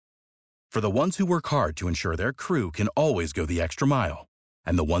For the ones who work hard to ensure their crew can always go the extra mile,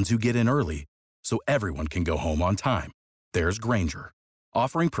 and the ones who get in early so everyone can go home on time, there's Grainger,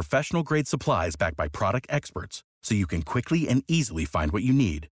 offering professional-grade supplies backed by product experts so you can quickly and easily find what you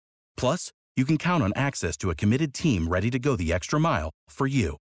need. Plus, you can count on access to a committed team ready to go the extra mile for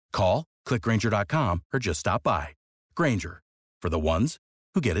you. Call, click Grainger.com, or just stop by. Grainger, for the ones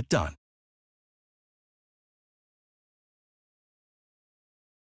who get it done.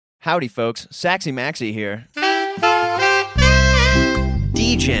 Howdy, folks. Saxy Maxie here.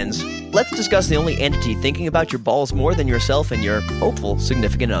 D-Gens. Let's discuss the only entity thinking about your balls more than yourself and your hopeful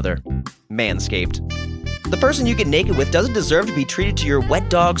significant other. Manscaped. The person you get naked with doesn't deserve to be treated to your wet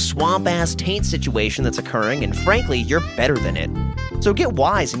dog, swamp-ass taint situation that's occurring, and frankly, you're better than it. So get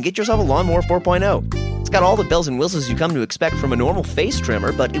wise and get yourself a Lawnmower 4.0. It's got all the bells and whistles you come to expect from a normal face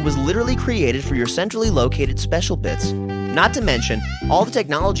trimmer, but it was literally created for your centrally located special bits. Not to mention, all the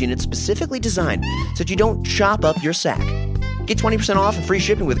technology in it specifically designed so that you don't chop up your sack. Get 20% off and free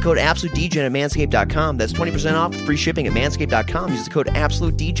shipping with the code AbsoluteDGen at Manscaped.com. That's 20% off with free shipping at Manscaped.com. Use the code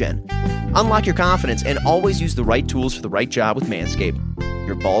AbsoluteDGen. Unlock your confidence and always use the right tools for the right job with Manscaped.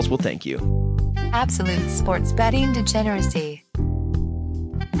 Your balls will thank you. Absolute sports betting degeneracy.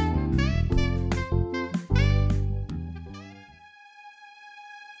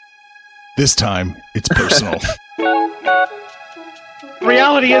 This time, it's personal. The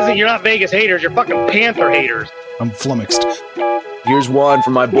reality isn't you're not Vegas haters, you're fucking Panther haters. I'm flummoxed. Here's one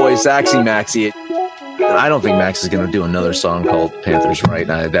from my boy Saxy Maxie. I don't think Max is going to do another song called Panthers Right.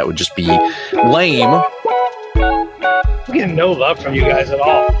 That would just be lame. I'm getting no love from you guys at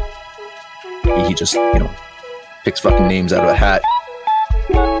all. He just, picks fucking names out of a hat.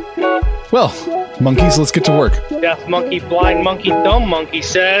 Well, monkeys, let's get to work. Deaf monkey, blind monkey, dumb monkey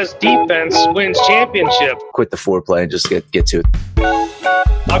says defense wins championship. Quit the foreplay and just get to it.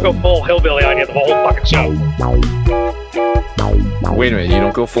 I'll go full hillbilly on you the whole fucking show. Wait a minute, you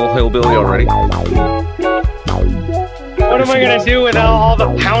don't go full hillbilly already? What am I going to do without all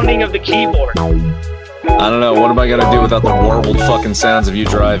the pounding of the keyboard? I don't know. What am I going to do without the warbled fucking sounds of you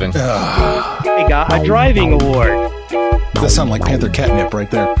driving? I got a driving award. That sounds like Panther catnip right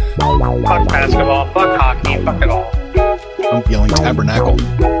there. Fuck basketball, fuck hockey, fuck it all. I'm yelling tabernacle.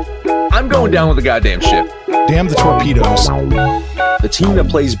 I'm going down with the goddamn ship. Damn the torpedoes. The team that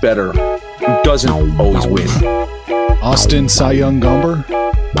plays better doesn't always win. Austin Cy Young Gumber.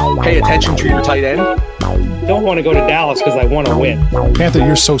 Pay attention to your tight end. Don't want to go to Dallas because I want to win. Panther,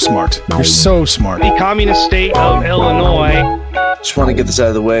 you're so smart. You're so smart. The communist state of Illinois. Just want to get this out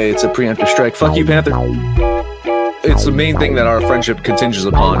of the way. It's a preemptive strike. Fuck you, Panther. It's the main thing that our friendship contingents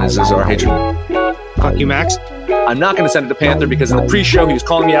upon is our hatred. Fuck you, Max. I'm not going to send it to Panther because in the pre-show he was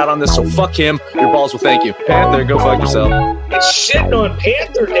calling me out on this, so fuck him. Your balls will thank you. Panther, go fuck yourself. It's shitting on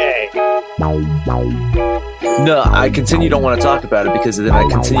Panther Day. No, I don't want to talk about it because then I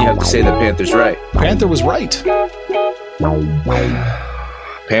continue to have to say that Panther's right. Panther was right.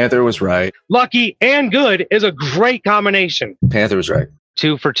 Panther was right. Lucky and good is a great combination. Panther was right.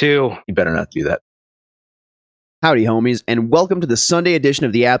 2 for 2. You better not do that. Howdy, homies, and welcome to the Sunday edition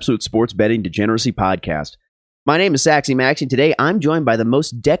of the Absolute Sports Betting Degeneracy Podcast. My name is Saxy Maxie, and today I'm joined by the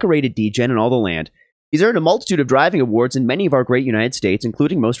most decorated D-Gen in all the land. He's earned a multitude of driving awards in many of our great United States,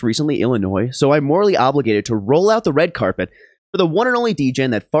 including most recently Illinois, so I'm morally obligated to roll out the red carpet for the one and only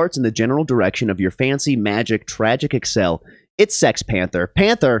D-Gen that farts in the general direction of your fancy, magic, tragic Excel. It's Sex Panther.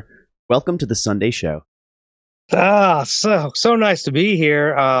 Panther, welcome to the Sunday show. So nice to be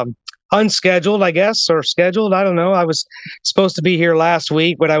here. Unscheduled, I guess, or scheduled. I don't know. I was supposed to be here last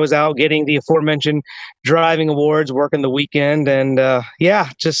week, but I was out getting the aforementioned driving awards, working the weekend. And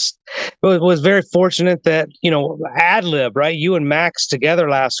just was very fortunate that, ad lib, right? You and Max together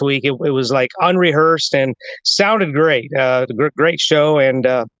last week. It was like unrehearsed and sounded great. Great show. And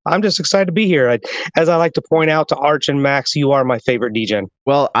I'm just excited to be here. As I like to point out to Arch and Max, you are my favorite D-Gen.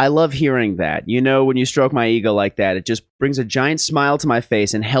 Well, I love hearing that. When you stroke my ego like that, it just brings a giant smile to my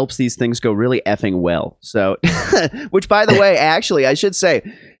face and helps these things go really effing well. So, which by the way, actually, I should say,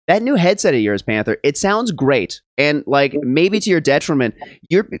 that new headset of yours, Panther, it sounds great. And maybe to your detriment,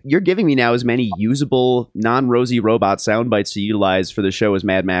 you're giving me now as many usable, non-rosy robot sound bites to utilize for the show as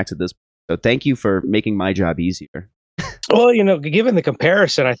Mad Max at this point. So thank you for making my job easier. Well, given the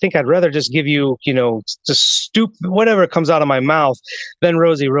comparison, I think I'd rather just give you, just whatever comes out of my mouth than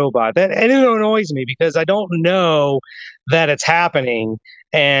Rosie Robot. And it annoys me because I don't know that it's happening.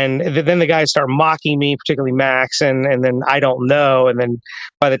 And then the guys start mocking me, particularly Max, and then I don't know. And then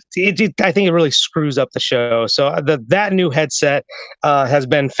I think it really screws up the show. So that new headset has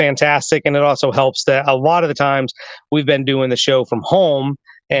been fantastic. And it also helps that a lot of the times we've been doing the show from home.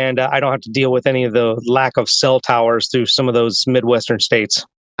 and I don't have to deal with any of the lack of cell towers through some of those Midwestern states.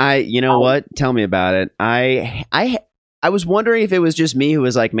 You know what? Tell me about it. I was wondering if it was just me who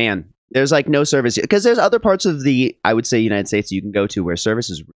was like, man, there's like no service, because there's other parts of the, I would say, United States you can go to where service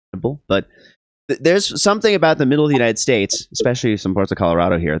is reasonable, but there's something about the middle of the United States, especially some parts of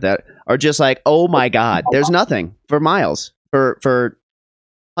Colorado here, that are just like, oh my God, there's nothing for miles, for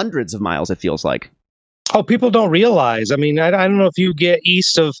hundreds of miles, it feels like. Oh, people don't realize. I mean, I don't know if you get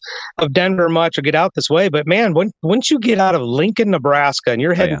east of Denver much or get out this way, but man, once you get out of Lincoln, Nebraska, and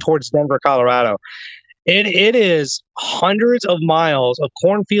you're heading towards Denver, Colorado, it is hundreds of miles of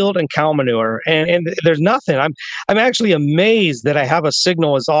cornfield and cow manure, and there's nothing. I'm actually amazed that I have a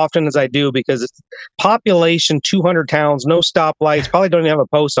signal as often as I do, because it's population 200 towns, no stoplights, probably don't even have a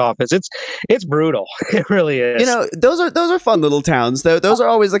post office. It's brutal. It really is. You know, those are fun little towns. Those are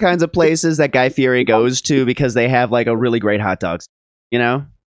always the kinds of places that Guy Fieri goes to because they have like a really great hot dogs. You know.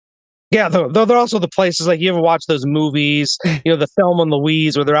 Yeah, though they're also the places, like, you ever watch those movies, the Thelma and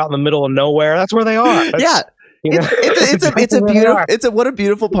Louise, where they're out in the middle of nowhere. That's where they are. Yeah, what a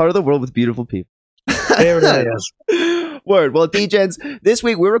beautiful part of the world with beautiful people. It really is. Word. Well, D-Gens, this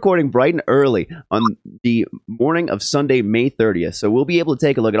week we're recording bright and early on the morning of Sunday, May 30th. So we'll be able to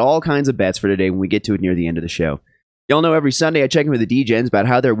take a look at all kinds of bets for today when we get to it near the end of the show. Y'all know every Sunday I check in with the D-Gens about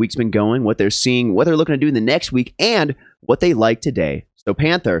how their week's been going, what they're seeing, what they're looking to do in the next week, and what they like today. So,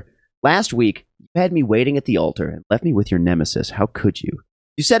 Panther, last week, you had me waiting at the altar and left me with your nemesis. How could you?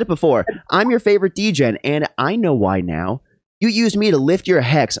 You said it before. I'm your favorite D-Gen, and I know why now. You used me to lift your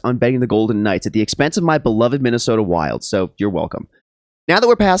hex on betting the Golden Knights at the expense of my beloved Minnesota Wild, so you're welcome. Now that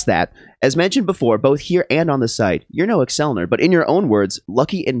we're past that, as mentioned before, both here and on the site, you're no Excelner, but in your own words,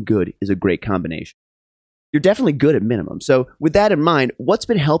 lucky and good is a great combination. You're definitely good at minimum. So with that in mind, what's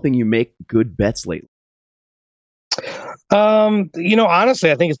been helping you make good bets lately?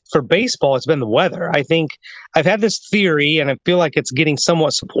 Honestly, I think for baseball, it's been the weather. I think I've had this theory, and I feel like it's getting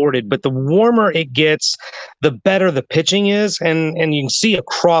somewhat supported, but the warmer it gets, the better the pitching is. And you can see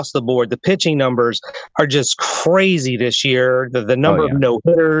across the board, the pitching numbers are just crazy this year. The number of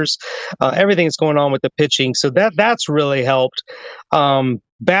no-hitters, everything that's going on with the pitching. So that's really helped.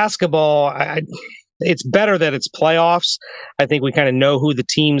 Basketball, it's better that it's playoffs. I think we kind of know who the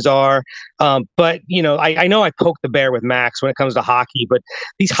teams are. But, I know I poke the bear with Max when it comes to hockey, but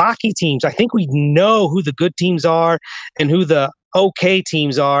these hockey teams, I think we know who the good teams are and who the okay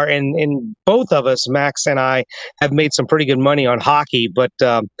teams are. And both of us, Max and I, have made some pretty good money on hockey. But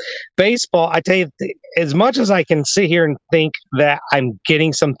baseball, I tell you, as much as I can sit here and think that I'm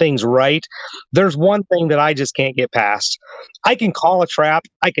getting some things right, there's one thing that I just can't get past. I can call a trap.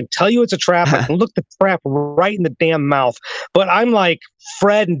 I can tell you it's a trap. I can look the trap right in the damn mouth. But I'm like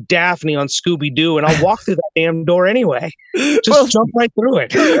Fred and Daphne on Scooby-Doo, and I'll walk through that damn door anyway. Just jump right through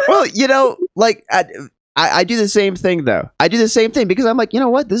it. Well, I do the same thing, though. I do the same thing because I'm like, you know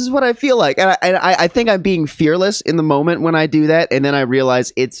what? This is what I feel like. And I think I'm being fearless in the moment when I do that. And then I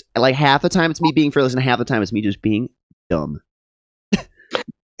realize it's like half the time it's me being fearless and half the time it's me just being dumb.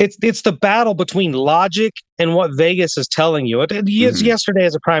 It's the battle between logic and what Vegas is telling you. Yesterday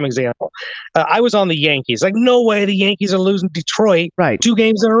as a prime example. I was on the Yankees. Like, no way the Yankees are losing Detroit 2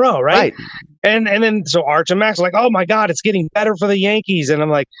 games in a row, right? And then so Arch and Max are like, oh my God, it's getting better for the Yankees. And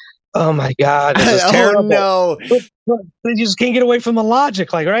I'm like, oh my God, this is terrible. No. But you just can't get away from the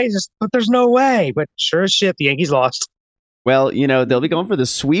logic, like, right? But there's no way. But sure as shit, the Yankees lost. Well, they'll be going for the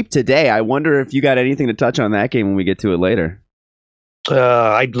sweep today. I wonder if you got anything to touch on that game when we get to it later.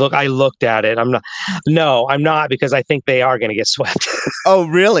 I looked at it. I'm not, because I think they are going to get swept. Oh,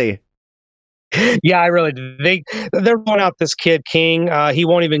 really? Yeah, I really do. They're going out this kid King. He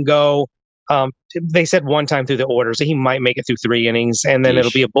won't even go. They said one time through the order, so he might make it through 3 innings, and then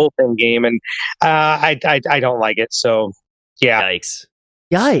it'll be a bullpen game. And I don't like it. So yeah.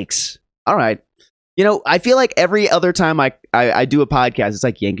 Yikes. All right. I feel like every other time I do a podcast, it's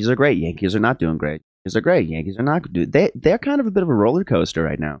like Yankees are great. Yankees are not doing great. Yankees are great. Yankees are not good. They're kind of a bit of a roller coaster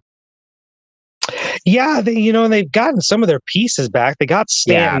right now. Yeah, they've gotten some of their pieces back. They got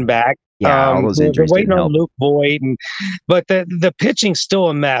Stanton back. Yeah, all those injuries they're waiting didn't on help. Luke Boyd, but the pitching's still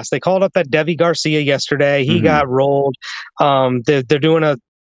a mess. They called up that Devi Garcia yesterday. He got rolled. They're doing a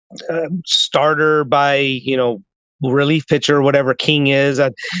starter by relief pitcher, whatever King is.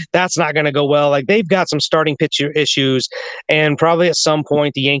 That's not going to go well. Like, they've got some starting pitcher issues, and probably at some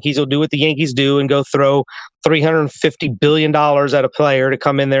point the Yankees will do what the Yankees do and go throw $350 billion at a player to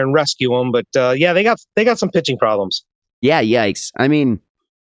come in there and rescue them. But they got some pitching problems. Yeah, yikes. I mean,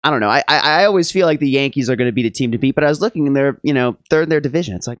 I don't know. I always feel like the Yankees are going to be the team to beat, but I was looking and they're, third in their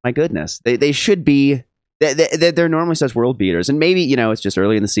division. It's like, my goodness, they should be They're normally such world beaters, and maybe it's just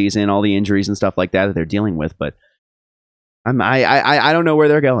early in the season, all the injuries and stuff like that they're dealing with. But I don't know where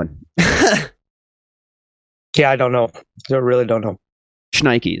they're going. Yeah, I don't know. I really don't know.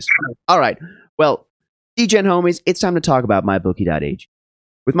 Schnikes. All right. Well, DGen homies, it's time to talk about MyBookie.ag.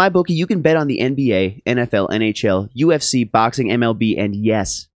 With MyBookie, you can bet on the NBA, NFL, NHL, UFC, boxing, MLB, and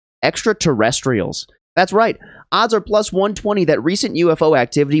yes, extraterrestrials. That's right. Odds are plus 120 that recent UFO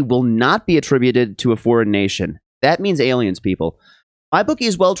activity will not be attributed to a foreign nation. That means aliens, people. MyBookie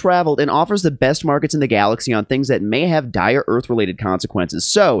is well-traveled and offers the best markets in the galaxy on things that may have dire Earth-related consequences.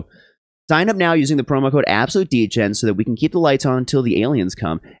 So, sign up now using the promo code AbsoluteDGen so that we can keep the lights on until the aliens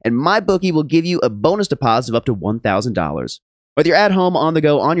come. And MyBookie will give you a bonus deposit of up to $1,000. Whether you're at home, on the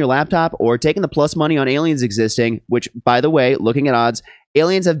go, on your laptop, or taking the plus money on aliens existing, which, by the way, looking at odds,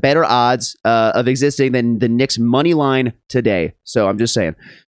 aliens have better odds of existing than the Knicks money line today. So I'm just saying.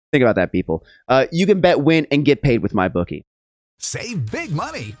 Think about that, people. You can bet, win, and get paid with MyBookie. Save big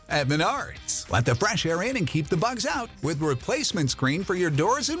money at Menards. Let the fresh air in and keep the bugs out with replacement screen for your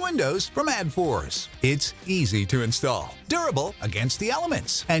doors and windows from AdForce. It's easy to install, durable against the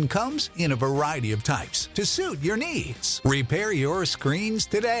elements, and comes in a variety of types to suit your needs. Repair your screens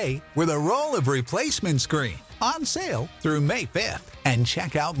today with a roll of replacement screen on sale through May 5th. And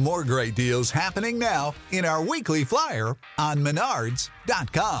check out more great deals happening now in our weekly flyer on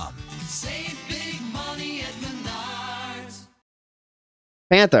Menards.com. Save big money at Menards.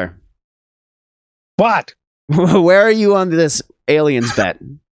 Panther. What? Where are you on this aliens bet?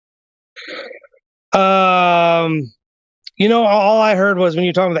 All I heard was when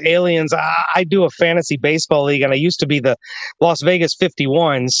you're talking about the aliens, I do a fantasy baseball league, and I used to be the Las Vegas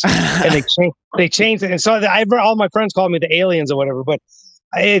 51s, and they changed it. And so all my friends call me the aliens or whatever, but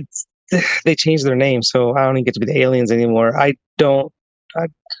they changed their name, so I don't even get to be the aliens anymore.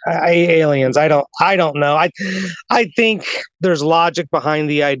 Aliens. I don't know. I think there's logic behind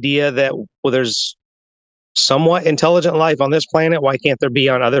the idea that there's somewhat intelligent life on this planet. Why can't there be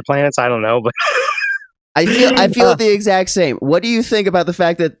on other planets? I don't know, but I feel the exact same. What do you think about the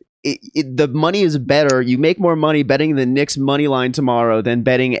fact that the money is better? You make more money betting the Knicks money line tomorrow than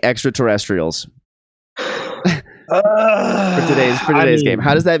betting extraterrestrials for today's game.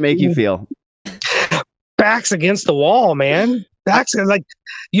 How does that make you feel? Backs against the wall, man.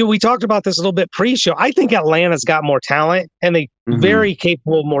 We talked about this a little bit pre-show. I think Atlanta's got more talent and they very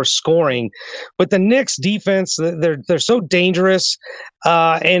capable of more scoring. But the Knicks defense, they're so dangerous,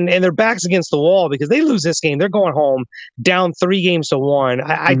 and their backs against the wall because they lose this game. They're going home down 3-1.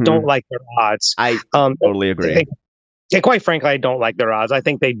 I don't like their odds. I totally agree. Quite frankly, I don't like their odds. I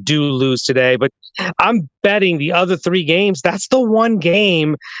think they do lose today, but I'm betting the other 3 games. That's the one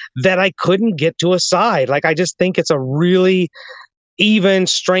game that I couldn't get to a side. I just think it's a really even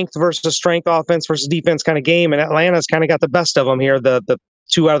strength versus strength, offense versus defense kind of game, and Atlanta's kind of got the best of them here the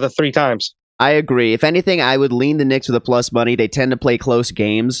 2 out of the 3 times. I agree. If anything, I would lean the Knicks with a plus money. They tend to play close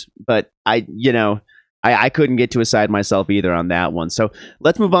games, but I couldn't get to a side myself either on that one. So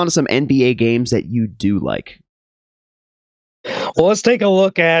let's move on to some NBA games that you do like. Well, let's take a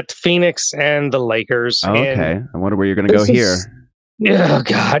look at Phoenix and the Lakers. Okay. I wonder where you're going to go here. Oh,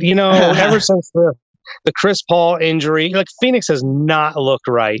 God. Ever since the Chris Paul injury, Phoenix has not looked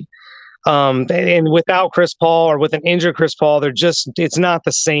right. And without Chris Paul or with an injured Chris Paul, it's not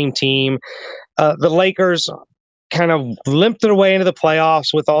the same team. The Lakers kind of limped their way into the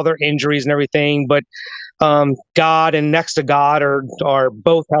playoffs with all their injuries and everything, but God and next to God are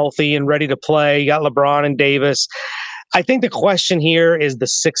both healthy and ready to play. You got LeBron and Davis. I think the question here is the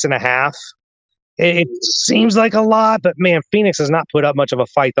 6.5. It seems like a lot, but man, Phoenix has not put up much of a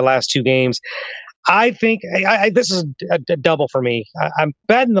fight the last 2 games. I think this is a double for me. I'm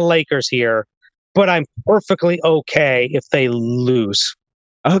betting the Lakers here, but I'm perfectly okay if they lose.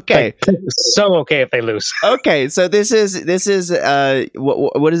 Okay, so okay if they lose. Okay, so this is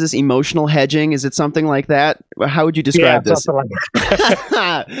what is this, emotional hedging? Is it something like that? How would you describe this? Something like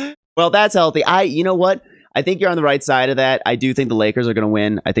that. Well, that's healthy. You know what? I think you're on the right side of that. I do think the Lakers are going to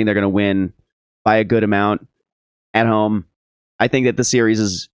win. I think they're going to win by a good amount at home. I think that the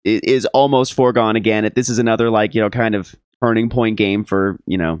series is almost foregone again. This is another kind of turning point game for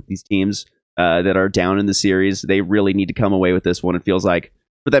these teams that are down in the series. They really need to come away with this one. It feels like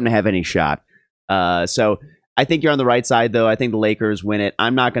for them to have any shot. So I think you're on the right side, though. I think the Lakers win it.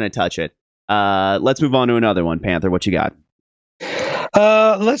 I'm not going to touch it. Let's move on to another one. Panther, what you got?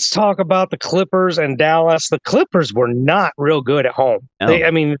 Let's talk about the Clippers and Dallas. The Clippers were not real good at home. No.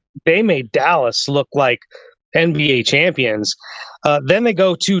 They made Dallas look like NBA champions. Then they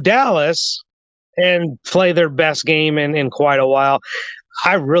go to Dallas and play their best game in quite a while.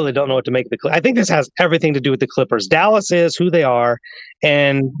 I really don't know what to make of the Clippers. I think this has everything to do with the Clippers. Dallas is who they are,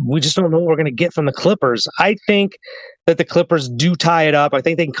 and we just don't know what we're going to get from the Clippers. I think that the Clippers do tie it up. I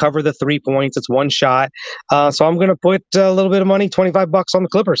think they can cover the 3 points. It's one shot. So I'm going to put a little bit of money, $25 on the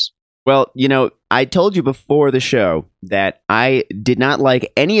Clippers. Well, I told you before the show that I did not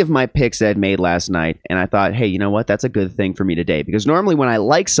like any of my picks Ed made last night, and I thought, hey, you know what? That's a good thing for me today, because normally when I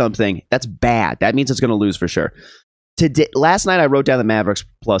like something, that's bad. That means it's going to lose for sure. Last night I wrote down the Mavericks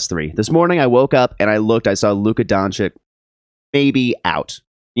 +3. This morning I woke up and I saw Luka Doncic maybe out.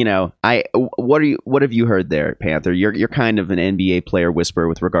 What have you heard there, Panther? You're kind of an NBA player whisperer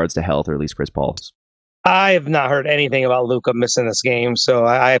with regards to health, or at least Chris Paul's. I have not heard anything about Luka missing this game, so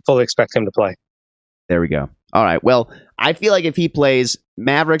I fully expect him to play. There we go. All right. Well, I feel like if he plays,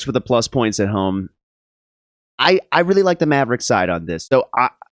 Mavericks with the plus points at home, I really like the Mavericks side on this. So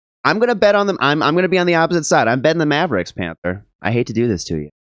I'm going to bet on them. I'm going to be on the opposite side. I'm betting the Mavericks, Panther. I hate to do this to you.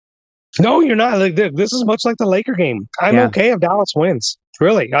 No, you're not. This is much like the Laker game. I'm okay if Dallas wins.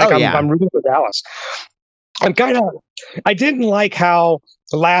 Really. I'm rooting for Dallas. I didn't like how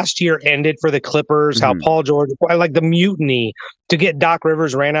last year ended for the Clippers, how Paul George, I like the mutiny to get Doc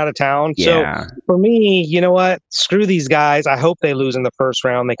Rivers ran out of town. Yeah. So for me, you know what? Screw these guys. I hope they lose in the first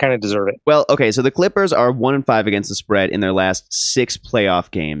round. They kind of deserve it. Well, okay, so the Clippers are 1-5 against the spread in their last 6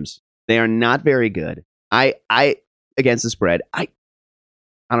 playoff games. They are not very good. I against the spread. I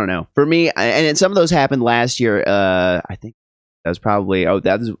don't know. For me, and some of those happened last year. I think that was probably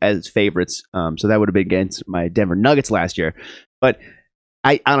that was as favorites. So that would have been against my Denver Nuggets last year. But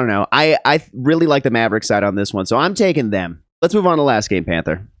I don't know. I really like the Mavericks side on this one, so I'm taking them. Let's move on to last game,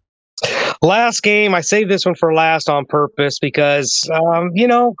 Panther. Last game, I saved this one for last on purpose because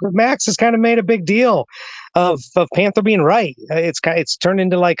Max has kind of made a big deal of Panther being right. It's turned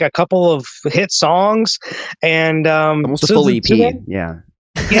into like a couple of hit songs and almost a full EP. Yeah.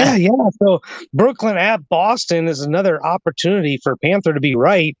 Yeah. So Brooklyn at Boston is another opportunity for Panther to be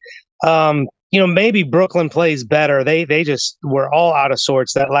right. Maybe Brooklyn plays better. They just were all out of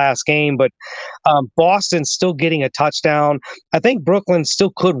sorts that last game, but Boston's still getting a touchdown. I think Brooklyn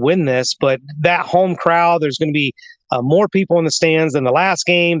still could win this, but that home crowd, there's going to be more people in the stands than the last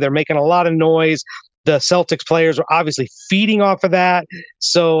game. They're making a lot of noise. The Celtics players are obviously feeding off of that.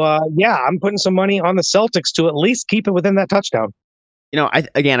 So, I'm putting some money on the Celtics to at least keep it within that touchdown. I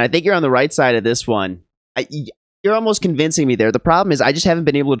think you're on the right side of this one. You're almost convincing me there. The problem is I just haven't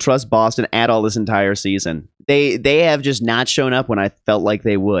been able to trust Boston at all this entire season. They have just not shown up when I felt like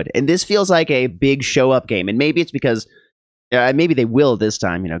they would. And this feels like a big show-up game. And maybe it's because maybe they will this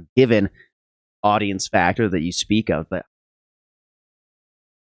time, given audience factor that you speak of. But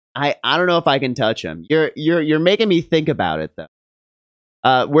I don't know if I can touch them. You're making me think about it, though.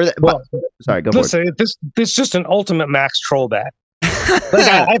 Sorry, go for it. This is just an ultimate Max troll bet.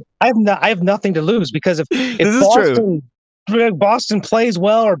 I have nothing to lose because if Boston plays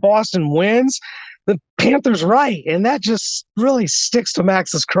well or Boston wins, the Panthers right, and that just really sticks to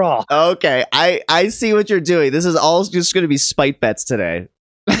Max's craw. Okay, I see what you're doing. This is all just going to be spite bets today.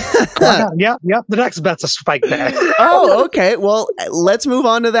 Yep. The next bet's a spike bet. Oh, okay. Well, let's move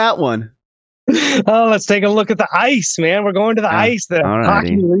on to that one. Let's take a look at the ice, man. We're going to the ice, the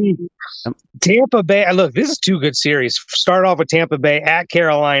Hockey League. Tampa Bay. Look, this is 2 good series. Start off with Tampa Bay at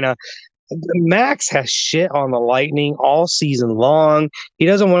Carolina. Max has shit on the Lightning all season long. He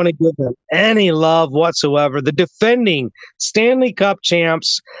doesn't want to give them any love whatsoever. The defending Stanley Cup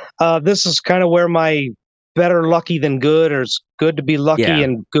champs. This is kind of where my better lucky than good, or it's good to be lucky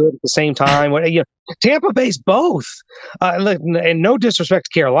and good at the same time. Tampa Bay's both. And no disrespect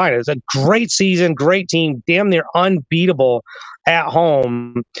to Carolina. It's a great season, great team, damn near unbeatable at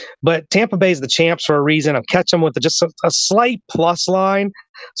home. But Tampa Bay's the champs for a reason. I'm catching them with just a slight plus line.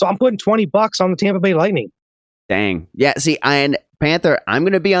 So I'm putting $20 on the Tampa Bay Lightning. Dang. Yeah, see, and Panther, I'm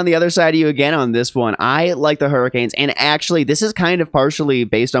going to be on the other side of you again on this one. I like the Hurricanes. And actually, this is kind of partially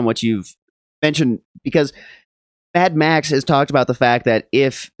based on what you've mentioned, because Mad Max has talked about the fact that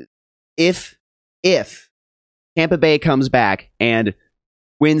if Tampa Bay comes back and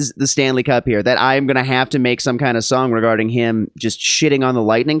wins the Stanley Cup here, that I'm going to have to make some kind of song regarding him just shitting on the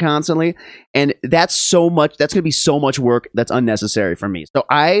Lightning constantly. And that's going to be so much work that's unnecessary for me. So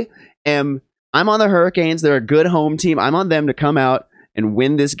I'm on the Hurricanes. They're a good home team. I'm on them to come out and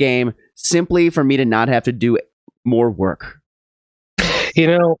win this game simply for me to not have to do more work.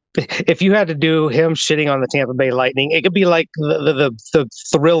 If you had to do him shitting on the Tampa Bay Lightning, it could be like the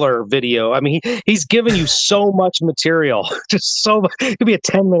Thriller video. I mean, he's given you so much material, just so much. It could be a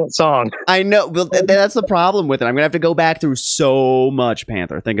 10-minute song. I know. Well, that's the problem with it. I'm gonna have to go back through so much,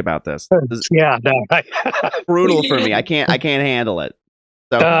 Panther. Think about this. Yeah, no. Brutal for me. I can't handle it.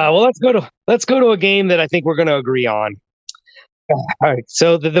 So Well, let's go to a game that I think we're going to agree on. All right.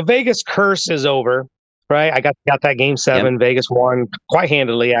 So the Vegas curse is over, right? I got that game 7. Yep. Vegas won quite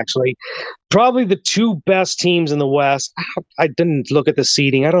handily, actually. Probably the two best teams in the West. I didn't look at the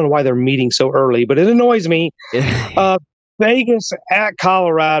seeding. I don't know why they're meeting so early, but it annoys me. Vegas at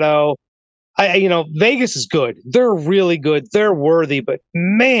Colorado. Vegas is good. They're really good. They're worthy, but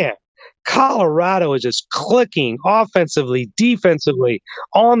man, Colorado is just clicking offensively, defensively,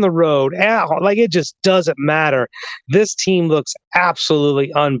 on the road. Like it just doesn't matter. This team looks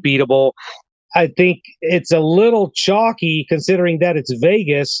absolutely unbeatable. I think it's a little chalky considering that it's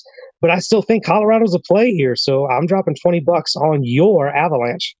Vegas, but I still think Colorado's a play here. So I'm dropping $20 on your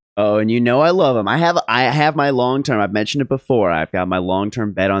Avalanche. Oh, and I love them. I have my long term. I've mentioned it before. I've got my long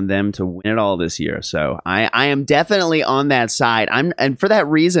term bet on them to win it all this year. So I am definitely on that side. And for that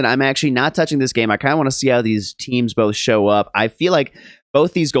reason, I'm actually not touching this game. I kind of want to see how these teams both show up. I feel like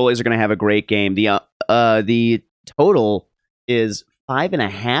both these goalies are going to have a great game. The total is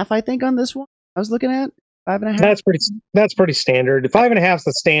 5.5. I think on this one I was looking at 5.5. That's pretty standard. 5.5 is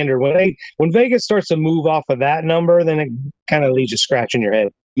the standard. When Vegas starts to move off of that number, then it kind of leaves you scratching your head.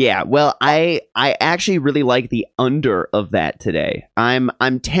 Yeah, well, I actually really like the under of that today. I'm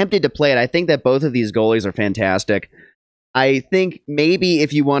tempted to play it. I think that both of these goalies are fantastic. I think maybe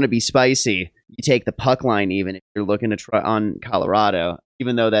if you want to be spicy, you take the puck line even if you're looking to try on Colorado,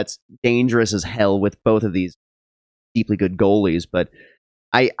 even though that's dangerous as hell with both of these deeply good goalies. But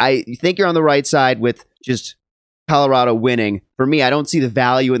I think you're on the right side with just Colorado winning. For me, I don't see the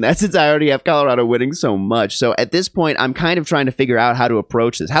value in that since I already have Colorado winning so much. So at this point, I'm kind of trying to figure out how to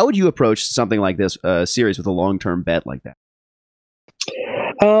approach this. How would you approach something like this series with a long-term bet like that?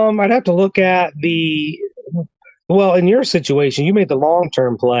 I'd have to look at well, in your situation, you made the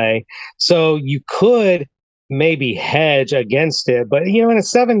long-term play, so you could maybe hedge against it. But, in a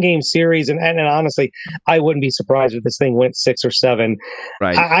 7-game series, and honestly, I wouldn't be surprised if this thing went 6 or 7.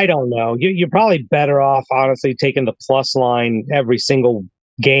 Right. I don't know. You're probably better off, honestly, taking the plus line every single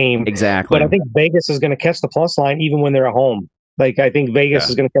game. Exactly. But I think Vegas is going to catch the plus line even when they're at home. Like, I think Vegas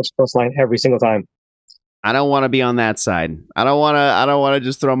is going to catch the plus line every single time. I don't want to be on that side. I don't want to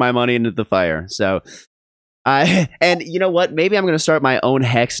just throw my money into the fire. So and you know what? Maybe I'm going to start my own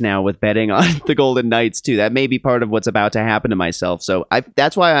hex now with betting on the Golden Knights too. That may be part of what's about to happen to myself. So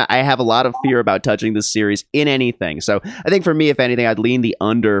that's why I have a lot of fear about touching this series in anything. So I think for me, if anything, I'd lean the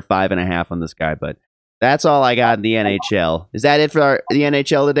under 5.5 on this guy. But that's all I got in the NHL. Is that it for the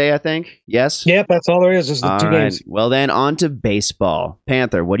NHL today? I think yes. Yep, that's all there is. Just the 2 games. Well, then on to baseball.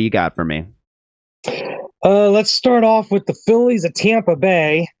 Panther, what do you got for me? Let's start off with the Phillies at Tampa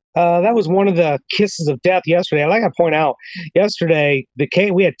Bay. That was one of the kisses of death yesterday. I like to point out yesterday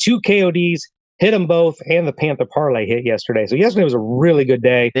we had 2 KODs, hit them both, and the Panther parlay hit yesterday. So yesterday was a really good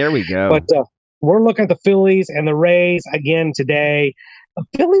day. There we go. But we're looking at the Phillies and the Rays again today. The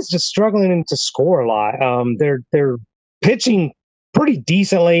Phillies just struggling to score a lot. They're pitching pretty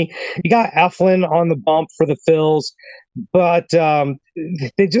decently. You got Eflin on the bump for the Phils, but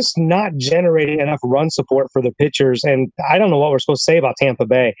they're just not generating enough run support for the pitchers. And I don't know what we're supposed to say about Tampa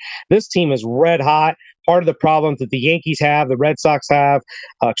Bay. This team is red hot. Part of the problems that the Yankees have, the Red Sox have,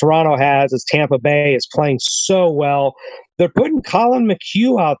 Toronto has, is Tampa Bay is playing so well. They're putting Colin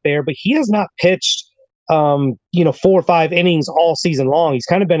McHugh out there, but he has not pitched 4 or 5 innings all season long. He's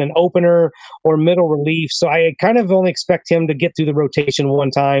kind of been an opener or middle relief. So I kind of only expect him to get through the rotation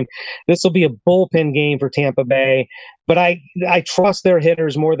one time. This will be a bullpen game for Tampa Bay, but I trust their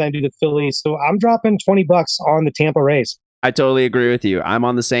hitters more than I do the Phillies. So I'm dropping $20 on the Tampa Rays. I totally agree with you. I'm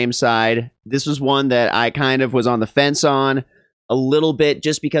on the same side. This was one that I kind of was on the fence on a little bit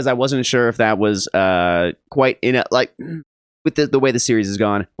just because I wasn't sure if that was quite with the way the series has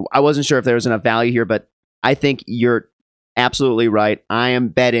gone. I wasn't sure if there was enough value here, but I think you're absolutely right. I am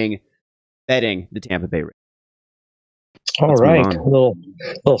betting the Tampa Bay Rays. All right. A little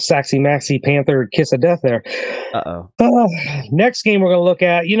Saxy Maxy Panther kiss of death there. Uh-oh. Next game we're going to look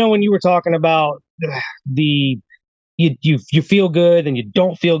at, when you were talking about you feel good and you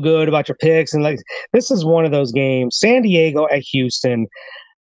don't feel good about your picks. And this is one of those games. San Diego at Houston.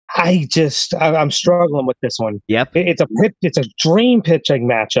 I'm struggling with this one. Yep. It's a dream pitching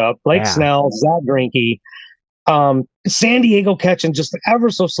matchup. Blake Snell, Zach Greinke. San Diego catching just ever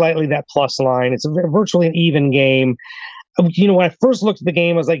so slightly that plus line. It's virtually an even game. When I first looked at the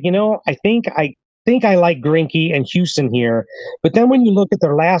game, I was like, I think I like Greinke and Houston here. But then when you look at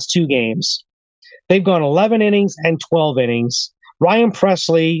their last 2 games, they've gone 11 innings and 12 innings. Ryan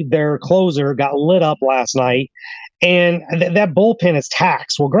Presley, their closer, got lit up last night. And that bullpen is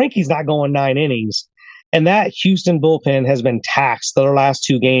taxed. Well, Greinke's not going 9 innings. And that Houston bullpen has been taxed the last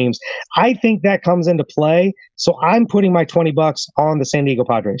 2 games. I think that comes into play. So I'm putting my $20 on the San Diego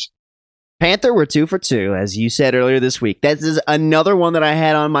Padres. Panther, we're 2 for 2, as you said earlier this week. That is another one that I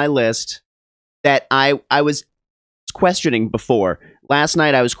had on my list that I was questioning before. Last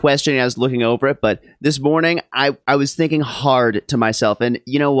night I was questioning, I was looking over it, but this morning I was thinking hard to myself. And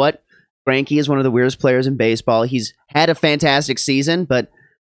you know what? Greinke is one of the weirdest players in baseball. He's had a fantastic season, but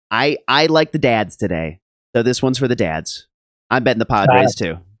I like the dads today. So this one's for the dads. I'm betting the Padres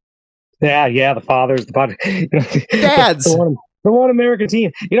too. Yeah, the fathers, the Padres. Dads. the one American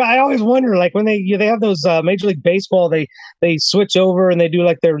team. I always wonder, like when they have those Major League Baseball, they switch over and they do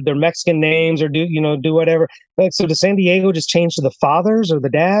like their Mexican names or do whatever. Like, so does San Diego just change to the fathers or the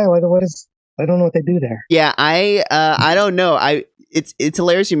dad? What is? I don't know what they do there. Yeah, I don't know. It's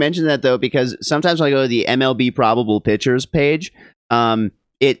hilarious you mentioned that though, because sometimes when I go to the MLB probable pitchers page,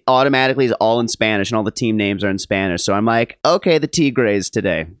 it automatically is all in Spanish and all the team names are in Spanish. So I'm like, okay, the Tigres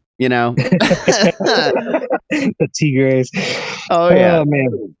today, The Tigres. Oh, yeah. Oh,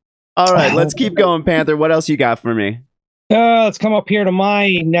 man. All right, let's keep going, Panther. What else you got for me? Let's come up here to my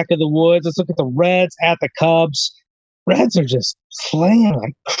neck of the woods. Let's look at the Reds at the Cubs. Reds are just playing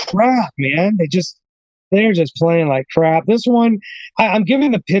like crap, man. They're just playing like crap. This one, I'm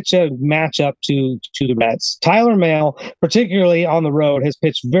giving the pitch a matchup to the Mets. Tyler Mahle, particularly on the road, has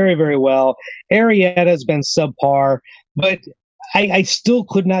pitched very, very well. Arrieta has been subpar, but I still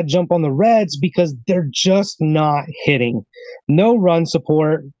could not jump on the Reds because they're just not hitting. No run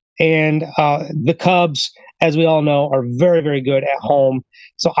support, and the Cubs, as we all know, are very, very good at home.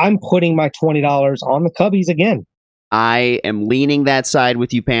 So I'm putting my $20 on the Cubbies again. I am leaning that side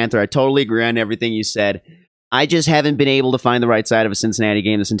with you, Panther. I totally agree on everything you said. I just haven't been able to find the right side of a Cincinnati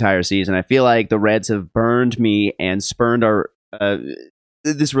game this entire season. I feel like the Reds have burned me and spurned our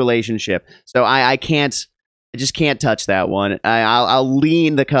this relationship. So I just can't touch that one. I'll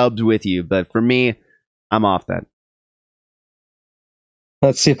lean the Cubs with you, but for me, I'm off that.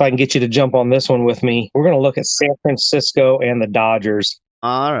 Let's see if I can get you to jump on this one with me. We're going to look at San Francisco and the Dodgers.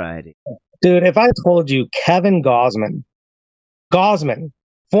 All righty. Dude, if I told you Kevin Gausman,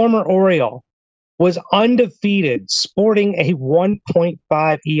 former Oriole, was undefeated, sporting a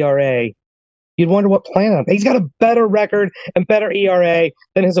 1.5 ERA, you'd wonder what planet. He's got a better record and better ERA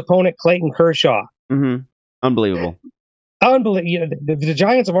than his opponent, Clayton Kershaw. Mm-hmm. Unbelievable. Unbelievable. The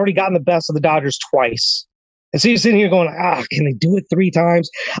Giants have already gotten the best of the Dodgers twice. And so you're sitting here going, can they do it 3 times?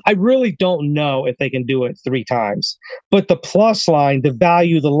 I really don't know if they can do it 3 times. But the plus line, the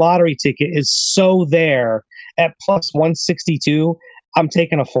value, the lottery ticket is so there at plus 162. I'm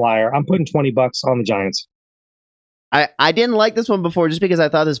taking a flyer. I'm putting $20 on the Giants. I didn't like this one before just because I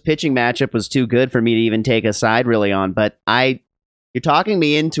thought this pitching matchup was too good for me to even take a side really on. But you're talking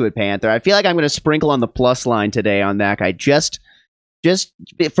me into it, Panther. I feel like I'm going to sprinkle on the plus line today on that guy just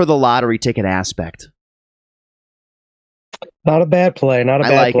for the lottery ticket aspect. Not a bad play. Not a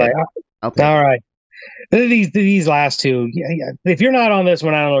bad play. Okay. All right. These last two. Yeah. If you're not on this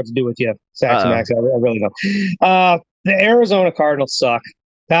one, I don't know what to do with you, Saxon Max. I really don't. The Arizona Cardinals suck.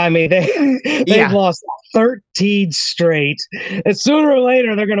 I mean, they've lost 13 straight. And sooner or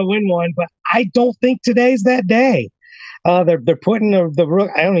later, they're going to win one. But I don't think today's that day. They're putting the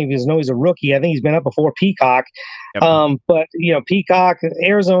rook. I don't even know he's a rookie. I think he's been up before Peacock. Yep. But Peacock,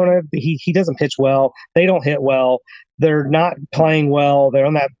 Arizona, he doesn't pitch well. They don't hit well. They're not playing well. They're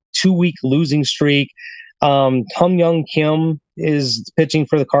on that 2-week losing streak. Hum Young Kim is pitching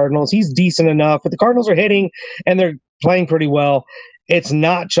for the Cardinals. He's decent enough, but the Cardinals are hitting and they're playing pretty well. It's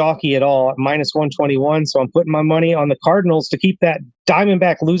not chalky at all at minus 121. So I'm putting my money on the Cardinals to keep that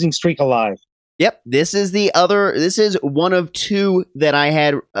Diamondback losing streak alive. Yep, this is one of 2 that I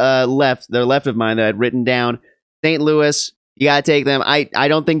had left. They're left of mine that I'd written down. St. Louis, you got to take them. I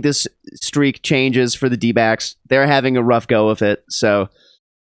don't think this streak changes for the D-backs. They're having a rough go of it. So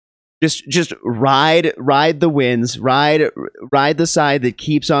just ride the wins, ride the side that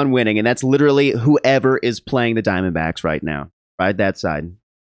keeps on winning. And that's literally whoever is playing the Diamondbacks right now. Ride that side.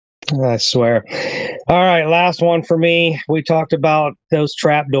 I swear. All right, last one for me. We talked about those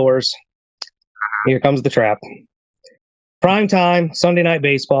trap doors. Here comes the trap. Prime time, Sunday Night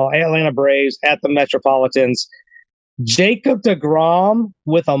Baseball, Atlanta Braves at the Metropolitans. Jacob deGrom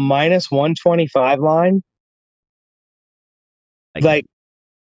with a minus 125 line. Like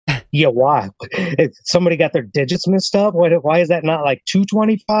Yeah, why? If somebody got their digits messed up, why is that not like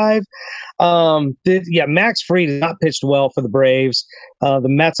 225? Max Fried has not pitched well for the Braves. The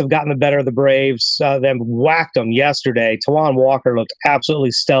Mets have gotten the better of the Braves. They whacked them yesterday. Tawan Walker looked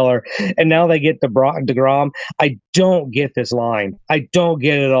absolutely stellar, and now they get DeGrom. I don't get this line. I don't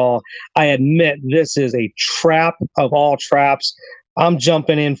get it all. I admit this is a trap of all traps. I'm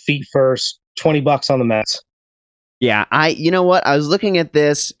jumping in feet first. $20 on the Mets. Yeah, you know what? I was looking at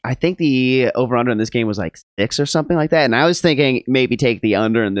this. I think the over-under in this game was like 6 or something like that. And I was thinking maybe take the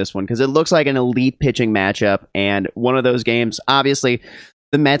under in this one because it looks like an elite pitching matchup. And one of those games, obviously,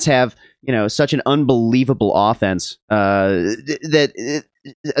 the Mets have, such an unbelievable offense that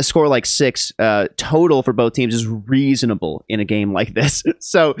a score like 6 total for both teams is reasonable in a game like this.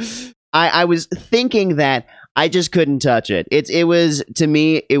 So I was thinking that I just couldn't touch it. It was, to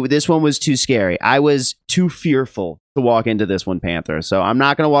me, this one was too scary. I was too fearful to walk into this one, Panther. So I'm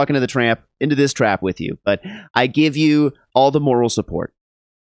not going to walk into this trap with you, but I give you all the moral support.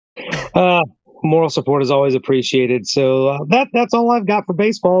 Moral support is always appreciated. So that's all I've got for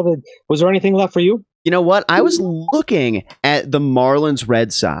baseball. Was there anything left for you? You know what? I was looking at the Marlins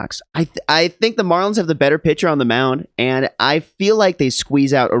Red Sox. I think the Marlins have the better pitcher on the mound, and I feel like they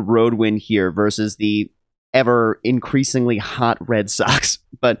squeeze out a road win here versus the ever increasingly hot Red Sox.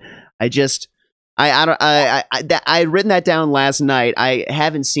 But I'd written that down last night. I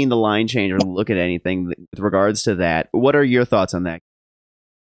haven't seen the line change or look at anything with regards to that. What are your thoughts on that?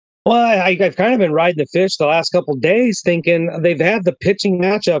 Well, I've kind of been riding the fish the last couple of days thinking they've had the pitching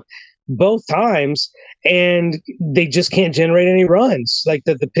matchup both times and they just can't generate any runs. Like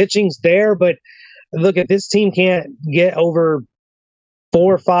the pitching's there, but look, at this team can't get over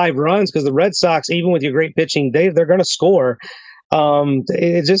 4 or 5 runs because the Red Sox, even with your great pitching, they're going to score.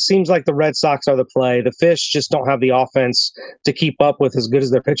 It just seems like the Red Sox are the play. The Fish just don't have the offense to keep up with as good as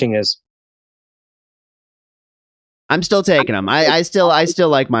their pitching is. I'm still taking them. I still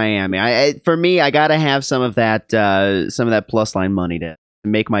like Miami. For me, I gotta have some of that plus line money to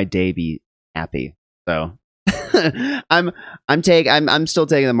make my day be happy. So I'm still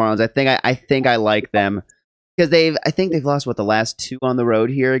taking the Marlins. I think I like them because I think they've lost the last 2 on the road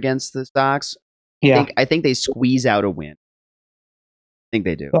here against the Sox. Yeah, I think they squeeze out a win. I think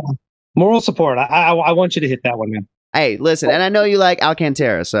they do. Moral support. I want you to hit that one, man. Hey, listen, and I know you like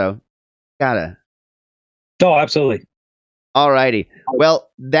Alcantara, so gotta. Oh, absolutely. Alrighty. Well,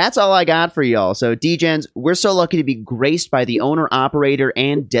 that's all I got for y'all. So, D-Gens, we're so lucky to be graced by the owner, operator,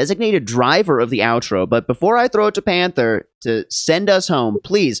 and designated driver of the outro. But before I throw it to Panther to send us home,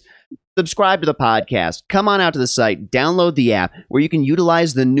 please subscribe to the podcast. Come on out to the site, download the app, where you can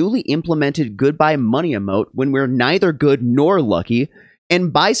utilize the newly implemented Goodbye Money emote when we're neither good nor lucky,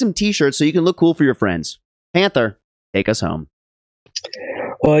 and buy some t-shirts so you can look cool for your friends. Panther, take us home.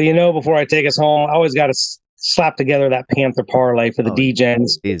 Well, before I take us home, I always got to slap together that Panther parlay for the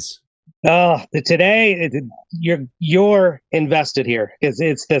D-Gens. Today, you're invested here.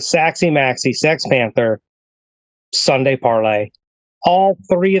 It's the Saxy Maxi Sex Panther Sunday parlay. All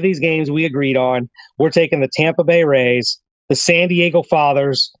 3 of these games we agreed on. We're taking the Tampa Bay Rays, the San Diego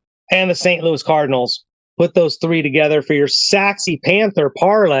Fathers, and the St. Louis Cardinals. Put those 3 together for your Saxy Panther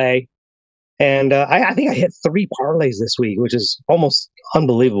parlay. And I think I hit 3 parlays this week, which is almost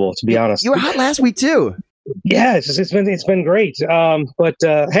unbelievable, to be honest. You were hot last week too. Yeah, it's been great. But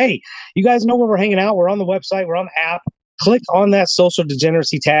hey, you guys know where we're hanging out. We're on the website. We're on the app. Click on that Social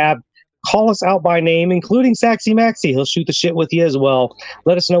Degeneracy tab. Call us out by name, including Saxy Maxi. He'll shoot the shit with you as well.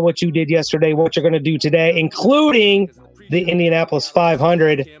 Let us know what you did yesterday, what you're going to do today, including the Indianapolis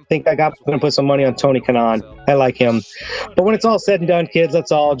 500. I think I'm going to put some money on Tony Kanaan. I like him. But when it's all said and done, kids,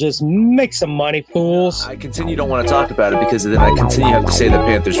 let's all just make some money, fools. I continue don't want to talk about it because then I continue to have to say that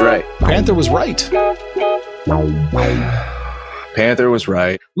Panther's right. Panther was right. Panther was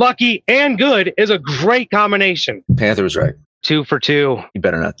right. Lucky and good is a great combination. Panther was right. 2 for 2. You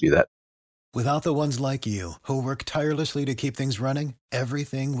better not do that. Without the ones like you, who work tirelessly to keep things running,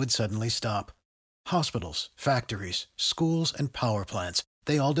 everything would suddenly stop. Hospitals, factories, schools, and power plants,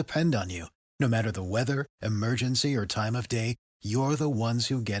 they all depend on you. No matter the weather, emergency, or time of day, you're the ones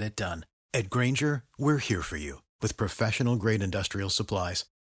who get it done. At Grainger, we're here for you with professional-grade industrial supplies.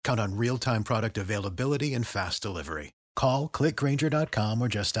 Count on real-time product availability and fast delivery. Call, clickgrainger.com, or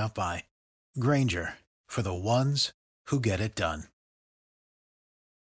just stop by. Grainger, for the ones who get it done.